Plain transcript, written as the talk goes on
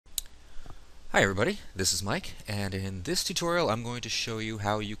Hi everybody, this is Mike, and in this tutorial I'm going to show you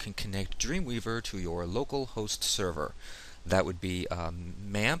how you can connect Dreamweaver to your local host server. That would be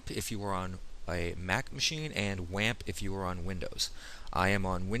MAMP if you are on a Mac machine and WAMP if you are on Windows. I am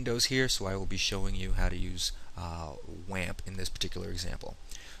on Windows here, so I will be showing you how to use WAMP in this particular example.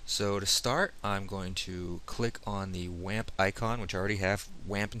 So to start, I'm going to click on the WAMP icon, which I already have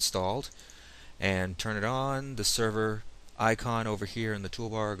WAMP installed, and turn it on. The server icon over here in the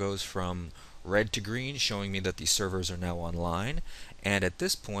toolbar goes from red to green, showing me that the servers are now online. And at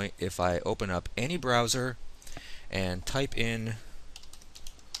this point, if I open up any browser and type in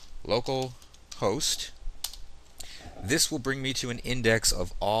localhost, this will bring me to an index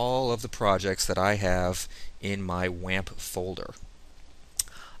of all of the projects that I have in my WAMP folder.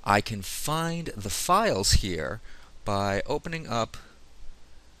 I can find the files here by opening up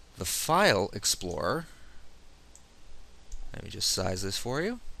the File Explorer. Let me just size this for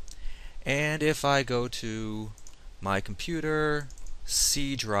you. And if I go to my computer,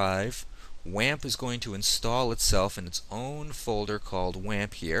 C drive, WAMP is going to install itself in its own folder called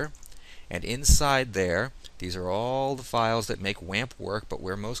WAMP here. And inside there, these are all the files that make WAMP work, but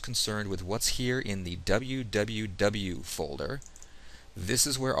we're most concerned with what's here in the www folder. This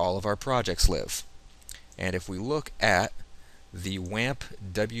is where all of our projects live. And if we look at the WAMP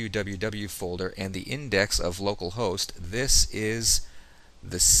www folder and the index of localhost, this is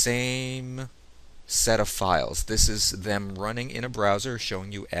the same set of files. This is them running in a browser,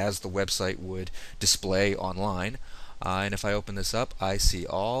 showing you as the website would display online. And if I open this up, I see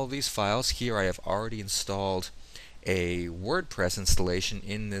all these files. Here I have already installed a WordPress installation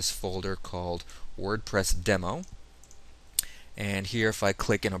in this folder called WordPress Demo. And here if I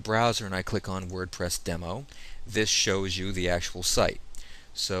click in a browser and I click on WordPress Demo, this shows you the actual site.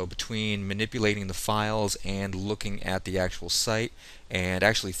 So between manipulating the files and looking at the actual site, and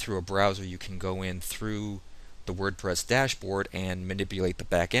actually through a browser you can go in through the WordPress dashboard and manipulate the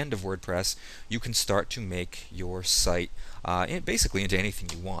back end of WordPress, you can start to make your site basically into anything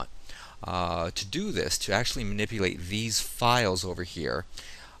you want. To do this, to actually manipulate these files over here,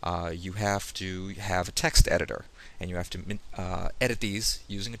 you have to have a text editor, and you have to edit these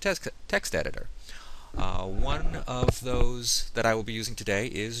using a text editor. One of those that I will be using today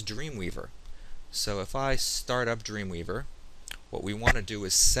is Dreamweaver. So if I start up Dreamweaver, what we want to do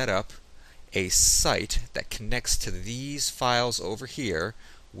is set up a site that connects to these files over here,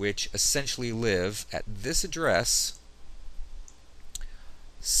 which essentially live at this address,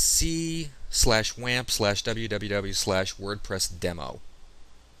 c/wamp/www/WordPress demo.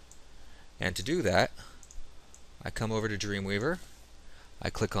 And to do that, I come over to Dreamweaver, I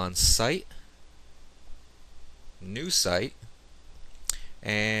click on Site, New Site,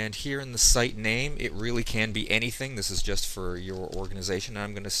 and here in the site name it really can be anything. This is just for your organization.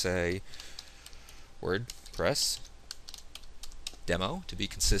 I'm going to say WordPress Demo to be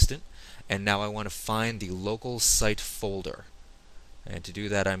consistent, and now I want to find the local site folder, and to do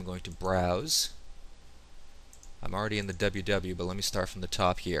that I'm going to browse. I'm already in the WW, but let me start from the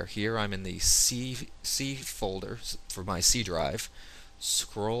top here. Here I'm in the C folder for my C drive.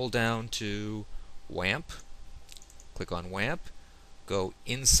 Scroll down to WAMP, click on WAMP, go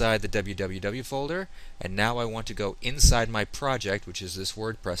inside the www folder, and now I want to go inside my project, which is this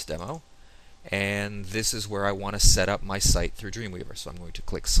WordPress demo, and this is where I want to set up my site through Dreamweaver. So I'm going to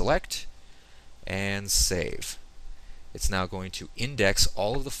click Select and Save. It's now going to index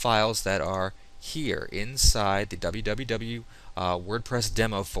all of the files that are here inside the www WordPress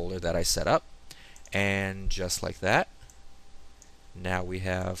demo folder that I set up, and just like that, now we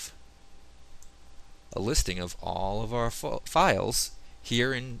have a listing of all of our files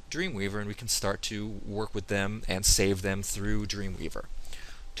here in Dreamweaver, and we can start to work with them and save them through Dreamweaver.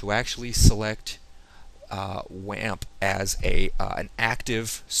 To actually select WAMP as an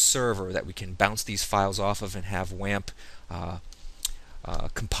active server that we can bounce these files off of and have WAMP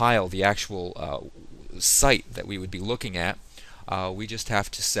compile the actual site that we would be looking at, we just have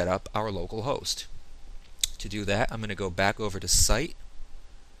to set up our local host. To do that, I'm going to go back over to Site,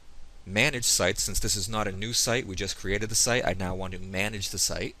 Manage Site. Since this is not a new site, we just created the site, I now want to manage the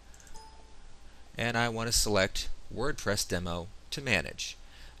site, and I want to select WordPress Demo to manage.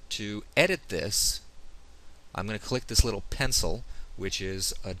 To edit this, I'm going to click this little pencil, which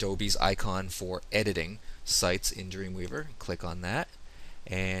is Adobe's icon for editing sites in Dreamweaver. Click on that,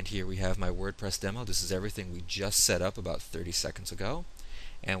 and here we have my WordPress demo. This is everything we just set up about 30 seconds ago.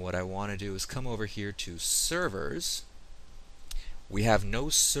 And what I want to do is come over here to Servers. We have no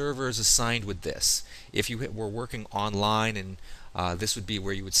servers assigned with this. If you were working online and This would be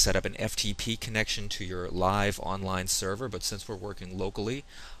where you would set up an FTP connection to your live online server, but since we're working locally,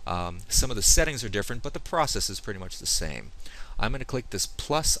 some of the settings are different, but the process is pretty much the same. I'm going to click this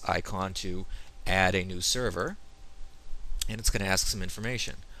plus icon to add a new server, and it's going to ask some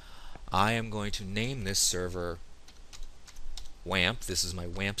information. I am going to name this server WAMP. This is my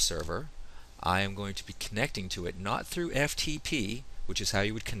WAMP server. I am going to be connecting to it not through FTP, which is how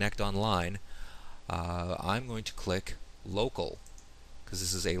you would connect online. I'm going to click local, because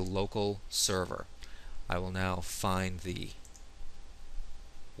this is a local server. I will now find the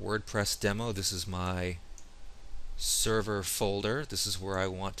WordPress demo. This is my server folder. This is where I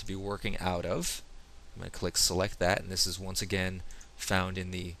want to be working out of. I'm going to click select that, and this is once again found in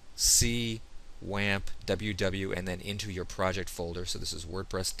the C, WAMP, WW, and then into your project folder. So this is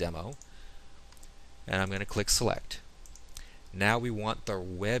WordPress demo, and I'm going to click select. Now we want the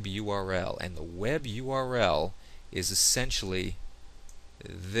web URL, and the web URL is essentially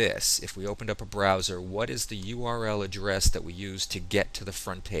this. If we opened up a browser, what is the URL address that we use to get to the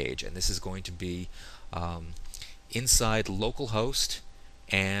front page? And this is going to be inside localhost,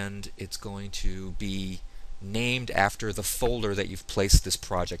 and it's going to be named after the folder that you've placed this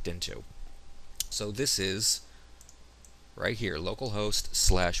project into. So this is right here, localhost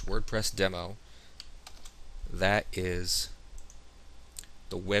 / WordPress demo. That is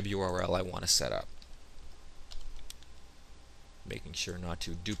the web URL I want to set up. Making sure not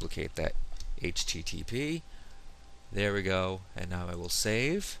to duplicate that HTTP. There we go, and now I will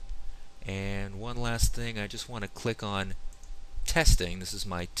save. And one last thing, I just want to click on testing. This is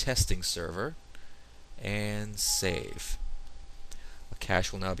my testing server, and save. A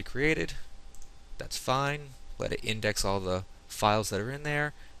cache will now be created. That's fine. Let it index all the files that are in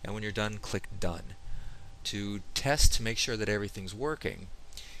there, and when you're done, click done. To test to make sure that everything's working,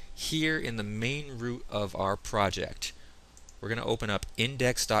 here in the main root of our project, we're going to open up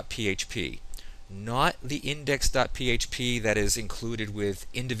index.php. Not the index.php that is included with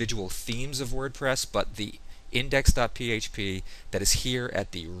individual themes of WordPress, but the index.php that is here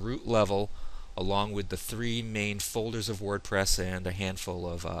at the root level, along with the 3 main folders of WordPress and a handful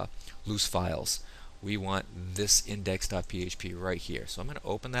of loose files. We want this index.php right here. So I'm going to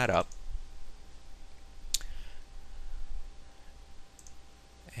open that up.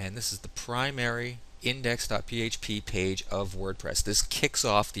 And this is the primary index.php page of WordPress. This kicks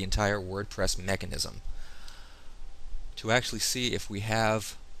off the entire WordPress mechanism. To actually see if we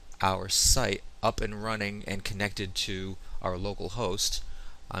have our site up and running and connected to our local host,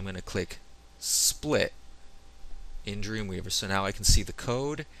 I'm going to click split in Dreamweaver. So now I can see the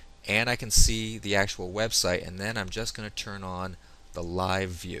code and I can see the actual website, and then I'm just going to turn on the live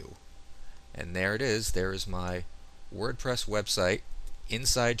view. And there it is. There is my WordPress website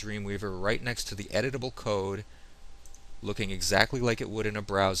inside Dreamweaver, right next to the editable code, looking exactly like it would in a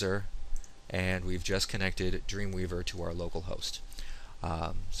browser, and we've just connected Dreamweaver to our local host.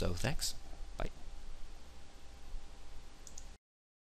 So thanks.